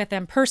working with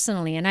them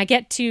personally, and I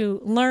get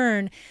to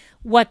learn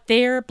what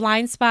their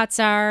blind spots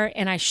are,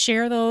 and I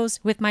share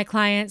those with my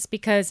clients,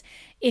 because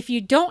if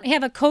you don't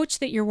have a coach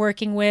that you're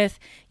working with,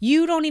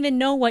 you don't even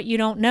know what you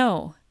don't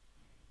know,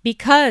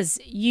 because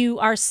you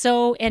are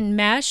so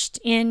enmeshed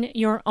in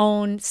your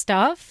own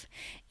stuff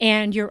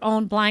and your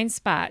own blind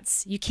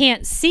spots. You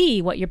can't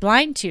see what you're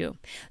blind to.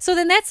 So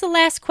then that's the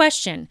last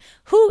question.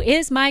 Who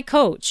is my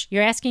coach?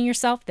 You're asking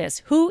yourself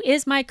this. Who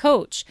is my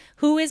coach?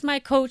 Who is my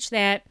coach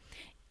that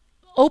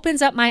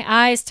opens up my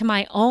eyes to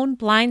my own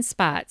blind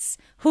spots?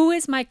 Who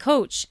is my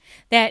coach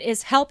that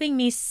is helping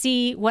me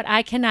see what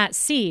I cannot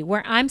see,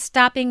 where I'm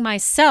stopping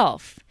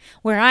myself,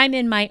 where I'm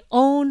in my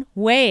own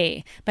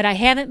way, but I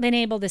haven't been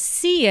able to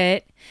see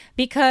it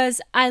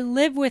because I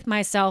live with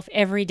myself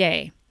every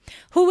day?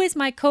 Who is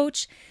my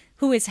coach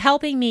who is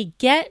helping me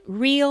get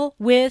real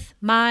with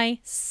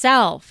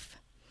myself?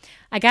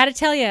 I got to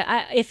tell you,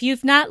 if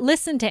you've not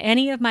listened to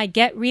any of my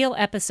Get Real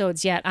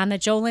episodes yet on the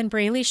JoLynn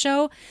Braley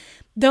Show,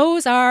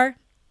 those are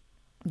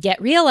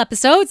Get Real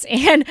episodes,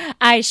 and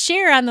I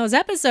share on those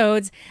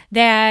episodes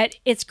that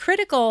it's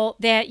critical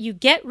that you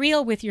get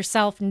real with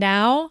yourself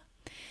now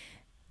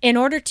in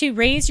order to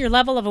raise your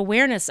level of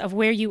awareness of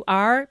where you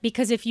are.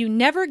 Because if you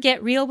never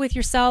get real with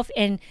yourself,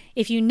 and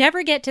if you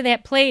never get to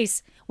that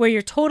place where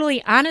you're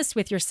totally honest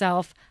with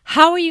yourself,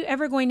 how are you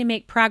ever going to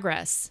make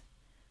progress?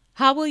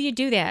 How will you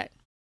do that?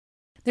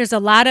 There's a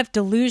lot of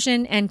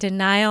delusion and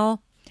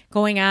denial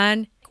going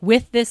on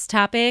with this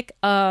topic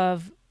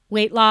of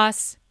weight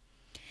loss.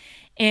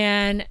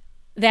 And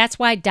that's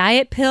why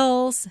diet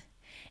pills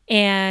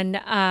and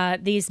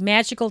these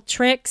magical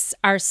tricks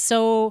are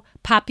so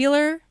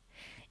popular,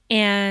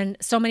 and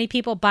so many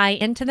people buy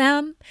into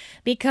them,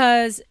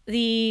 because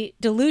the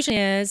delusion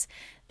is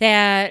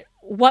that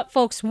what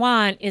folks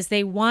want is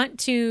they want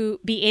to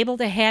be able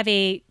to have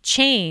a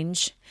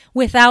change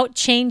without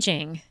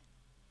changing.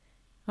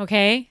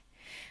 Okay?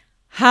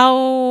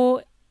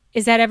 How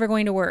is that ever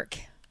going to work?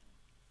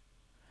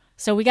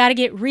 So we got to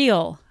get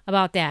real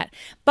about that.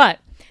 But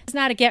it's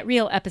not a Get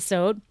Real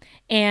episode,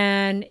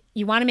 and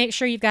you want to make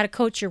sure you've got a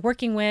coach you're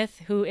working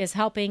with who is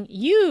helping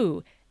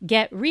you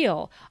get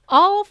real,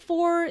 all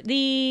for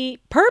the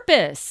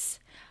purpose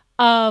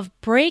of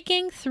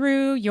breaking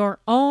through your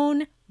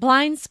own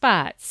blind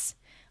spots,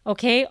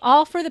 okay?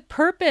 All for the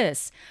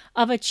purpose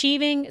of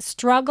achieving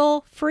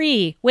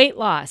struggle-free weight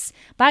loss.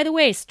 By the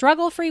way,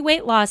 struggle-free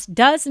weight loss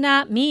does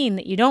not mean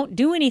that you don't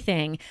do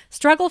anything.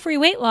 Struggle-free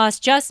weight loss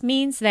just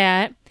means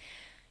that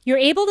you're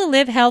able to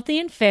live healthy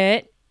and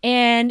fit,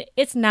 and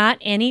it's not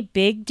any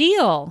big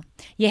deal.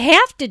 You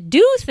have to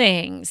do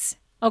things,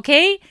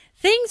 okay?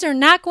 Things are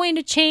not going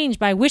to change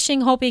by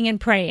wishing, hoping, and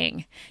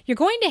praying. You're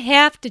going to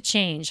have to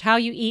change how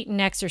you eat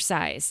and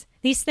exercise.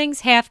 These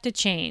things have to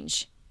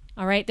change,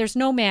 all right? There's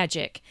no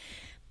magic.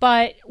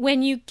 But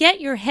when you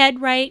get your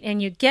head right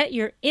and you get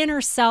your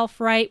inner self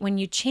right, when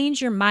you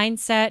change your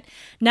mindset,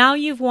 now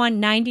you've won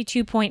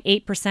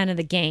 92.8% of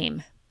the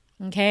game,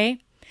 okay?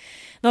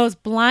 Those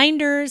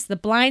blinders, the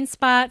blind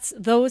spots,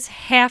 those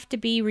have to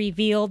be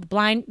revealed.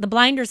 The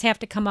blinders have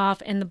to come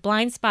off, and the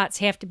blind spots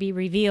have to be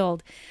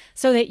revealed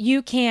so that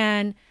you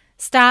can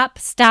stop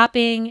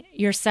stopping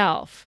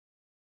yourself.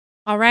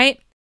 All right?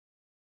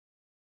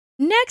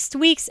 Next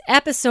week's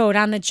episode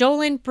on the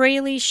JoLynn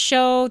Braley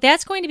Show,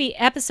 that's going to be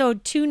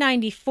episode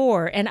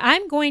 294, and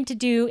I'm going to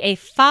do a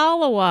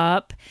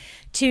follow-up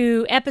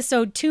to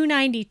episode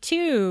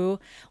 292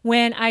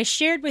 when I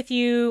shared with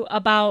you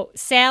about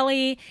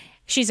Sally.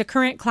 She's a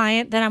current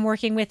client that I'm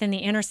working with in the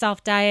Inner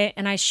Self Diet,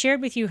 and I shared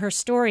with you her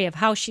story of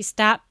how she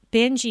stopped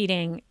binge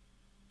eating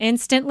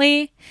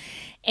instantly,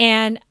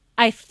 and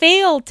I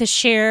failed to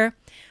share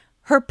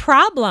her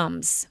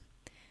problems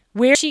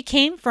where she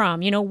came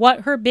from,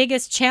 what her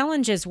biggest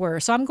challenges were.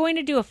 So I'm going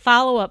to do a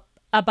follow-up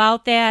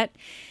about that.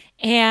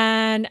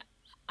 And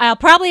I'll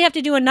probably have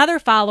to do another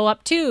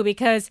follow-up too,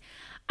 because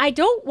I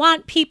don't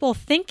want people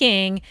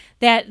thinking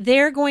that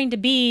they're going to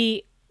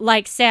be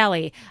like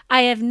Sally.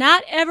 I have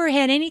not ever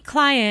had any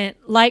client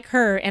like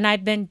her, and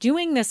I've been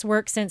doing this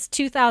work since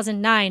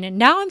 2009. And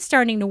now I'm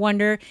starting to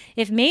wonder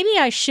if maybe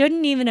I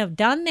shouldn't even have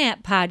done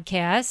that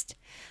podcast,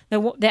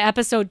 the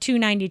episode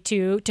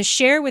 292, to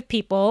share with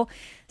people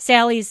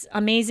Sally's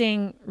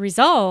amazing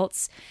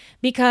results,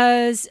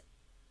 because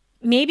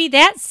maybe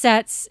that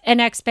sets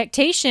an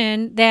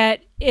expectation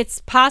that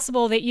it's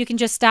possible that you can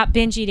just stop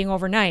binge eating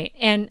overnight.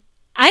 And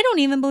I don't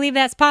even believe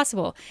that's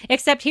possible,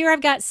 except here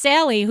I've got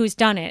Sally who's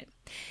done it.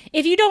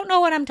 If you don't know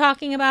what I'm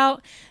talking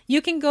about,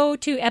 you can go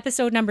to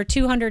episode number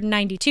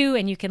 292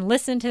 and you can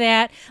listen to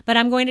that. But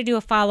I'm going to do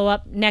a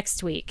follow-up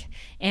next week,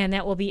 and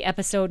that will be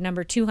episode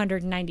number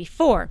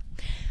 294.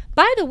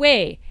 By the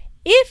way,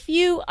 if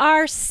you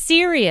are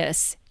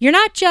serious, you're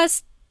not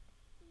just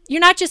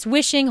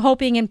wishing,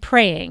 hoping, and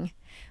praying.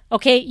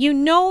 Okay, you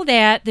know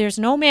that there's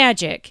no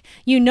magic.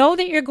 You know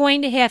that you're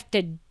going to have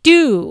to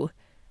do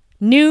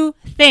new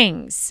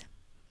things.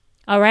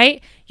 All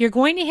right? You're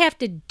going to have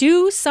to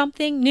do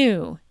something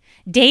new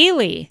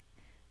daily.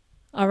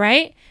 All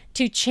right?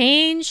 To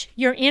change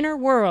your inner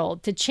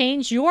world, to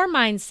change your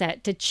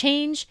mindset, to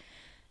change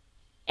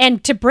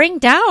and to bring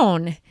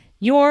down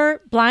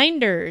your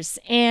blinders,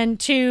 and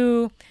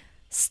to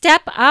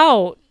step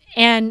out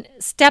and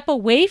step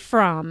away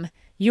from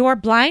your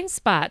blind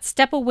spots.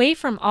 Step away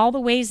from all the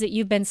ways that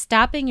you've been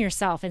stopping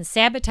yourself and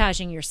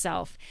sabotaging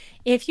yourself.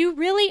 If you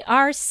really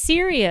are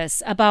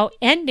serious about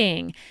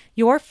ending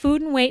your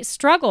food and weight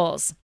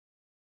struggles,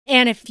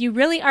 and if you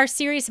really are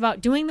serious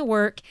about doing the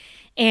work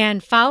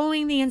and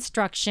following the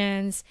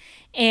instructions,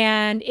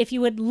 and if you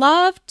would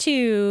love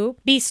to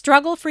be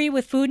struggle-free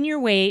with food and your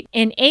weight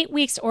in 8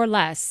 weeks or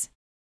less,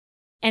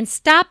 and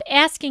stop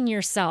asking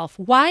yourself,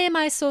 why am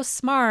I so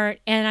smart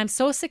and I'm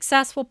so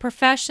successful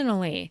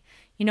professionally?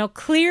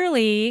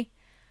 Clearly,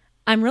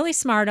 I'm really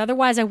smart.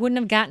 Otherwise, I wouldn't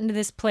have gotten to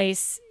this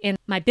place in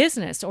my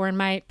business or in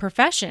my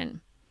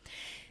profession.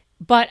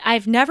 But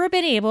I've never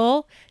been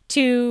able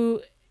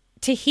to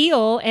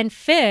heal and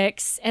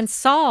fix and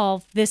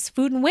solve this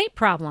food and weight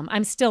problem.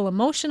 I'm still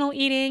emotional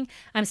eating.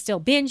 I'm still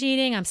binge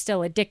eating. I'm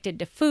still addicted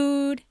to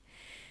food.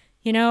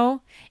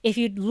 If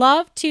you'd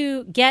love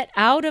to get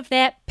out of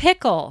that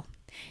pickle,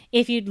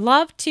 if you'd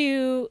love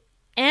to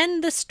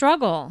end the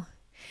struggle,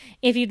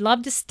 if you'd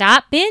love to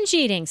stop binge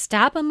eating,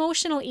 stop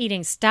emotional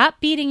eating,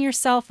 stop beating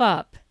yourself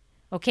up,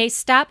 okay?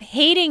 Stop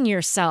hating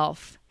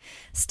yourself.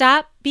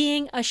 Stop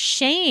being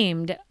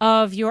ashamed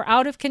of your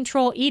out of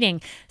control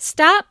eating.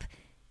 Stop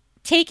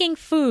taking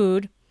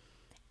food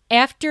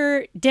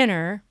after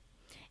dinner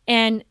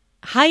and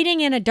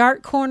hiding in a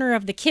dark corner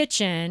of the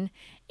kitchen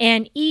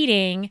and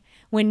eating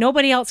when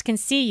nobody else can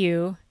see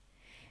you,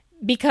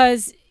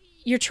 because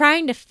you're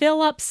trying to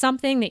fill up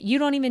something that you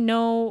don't even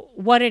know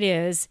what it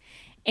is,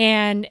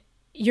 and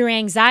your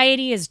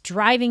anxiety is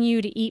driving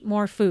you to eat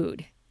more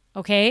food,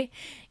 okay?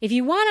 If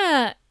you want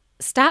to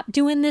stop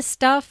doing this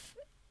stuff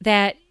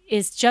that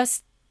is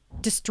just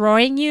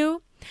destroying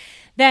you,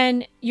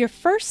 then your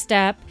first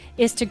step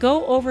is to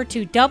go over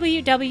to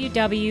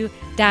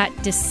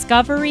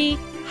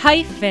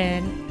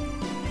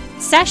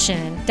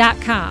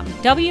www.discovery-session.com,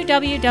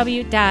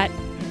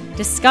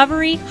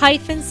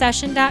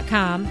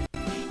 www.discovery-session.com.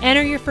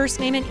 Enter your first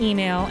name and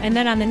email, and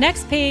then on the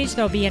next page,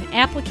 there'll be an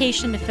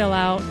application to fill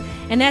out,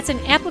 and that's an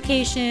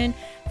application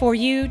for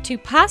you to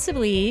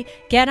possibly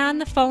get on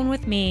the phone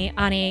with me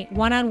on a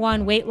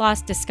one-on-one weight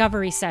loss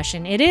discovery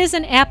session. It is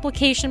an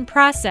application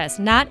process.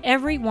 Not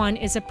everyone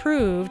is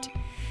approved.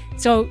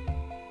 So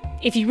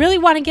if you really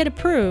want to get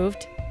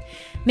approved,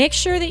 make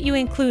sure that you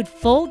include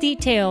full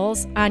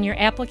details on your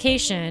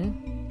application,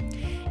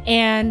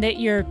 and that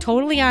you're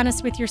totally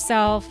honest with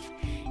yourself,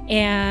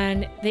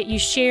 and that you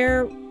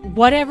share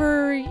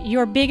whatever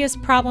your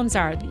biggest problems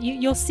are.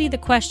 You'll see the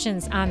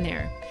questions on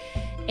there.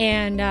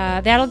 And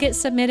that'll get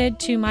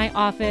submitted to my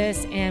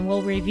office, and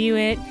we'll review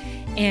it.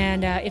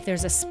 And if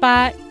there's a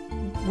spot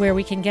where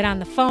we can get on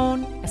the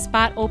phone, a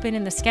spot open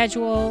in the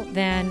schedule,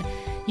 then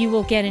you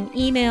will get an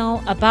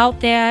email about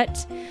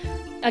that.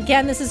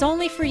 Again, this is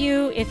only for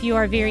you if you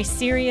are very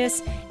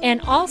serious. And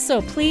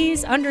also,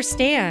 please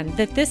understand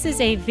that this is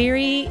a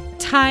very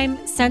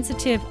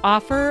time-sensitive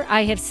offer.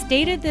 I have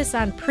stated this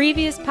on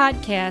previous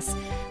podcasts,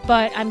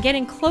 but I'm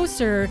getting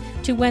closer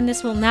to when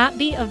this will not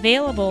be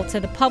available to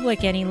the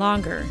public any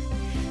longer.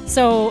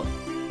 So,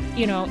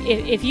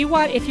 if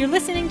you're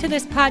listening to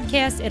this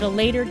podcast at a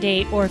later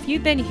date, or if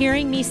you've been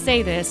hearing me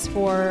say this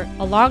for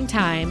a long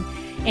time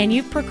and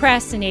you've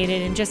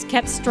procrastinated and just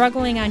kept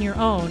struggling on your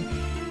own,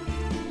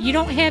 you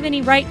don't have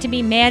any right to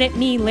be mad at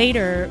me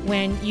later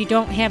when you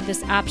don't have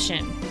this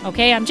option.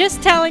 Okay? I'm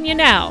just telling you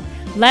now.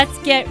 Let's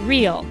get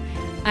real.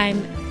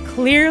 I'm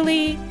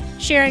clearly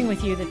sharing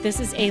with you that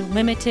this is a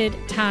limited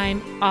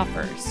time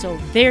offer. So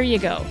there you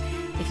go.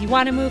 If you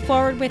want to move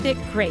forward with it,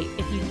 great.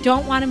 If you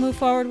don't want to move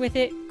forward with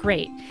it,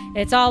 great.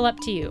 It's all up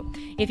to you.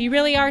 If you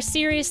really are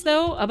serious,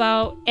 though,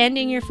 about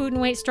ending your food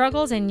and weight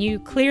struggles, and you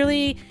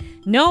clearly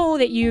know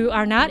that you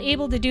are not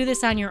able to do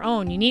this on your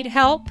own, you need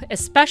help,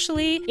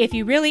 especially if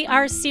you really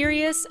are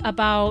serious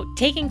about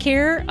taking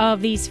care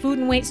of these food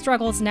and weight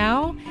struggles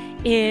now.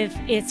 If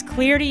it's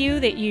clear to you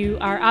that you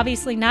are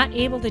obviously not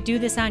able to do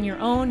this on your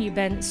own, you've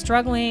been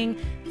struggling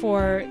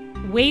for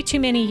way too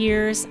many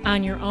years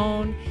on your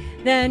own,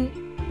 then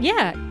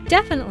yeah,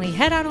 definitely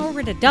head on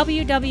over to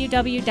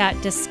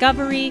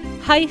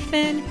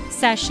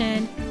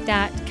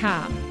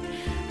www.discovery-session.com.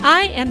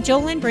 I am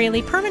JoLynn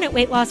Braley, permanent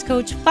weight loss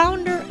coach,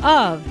 founder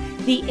of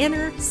the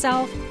Inner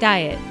Self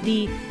Diet,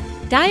 the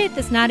diet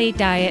that's not a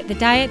diet, the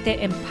diet that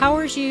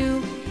empowers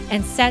you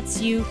and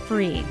sets you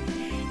free.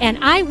 And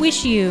I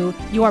wish you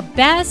your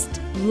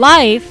best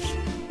life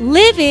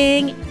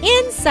living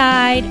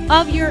inside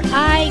of your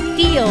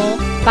ideal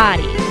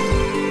body.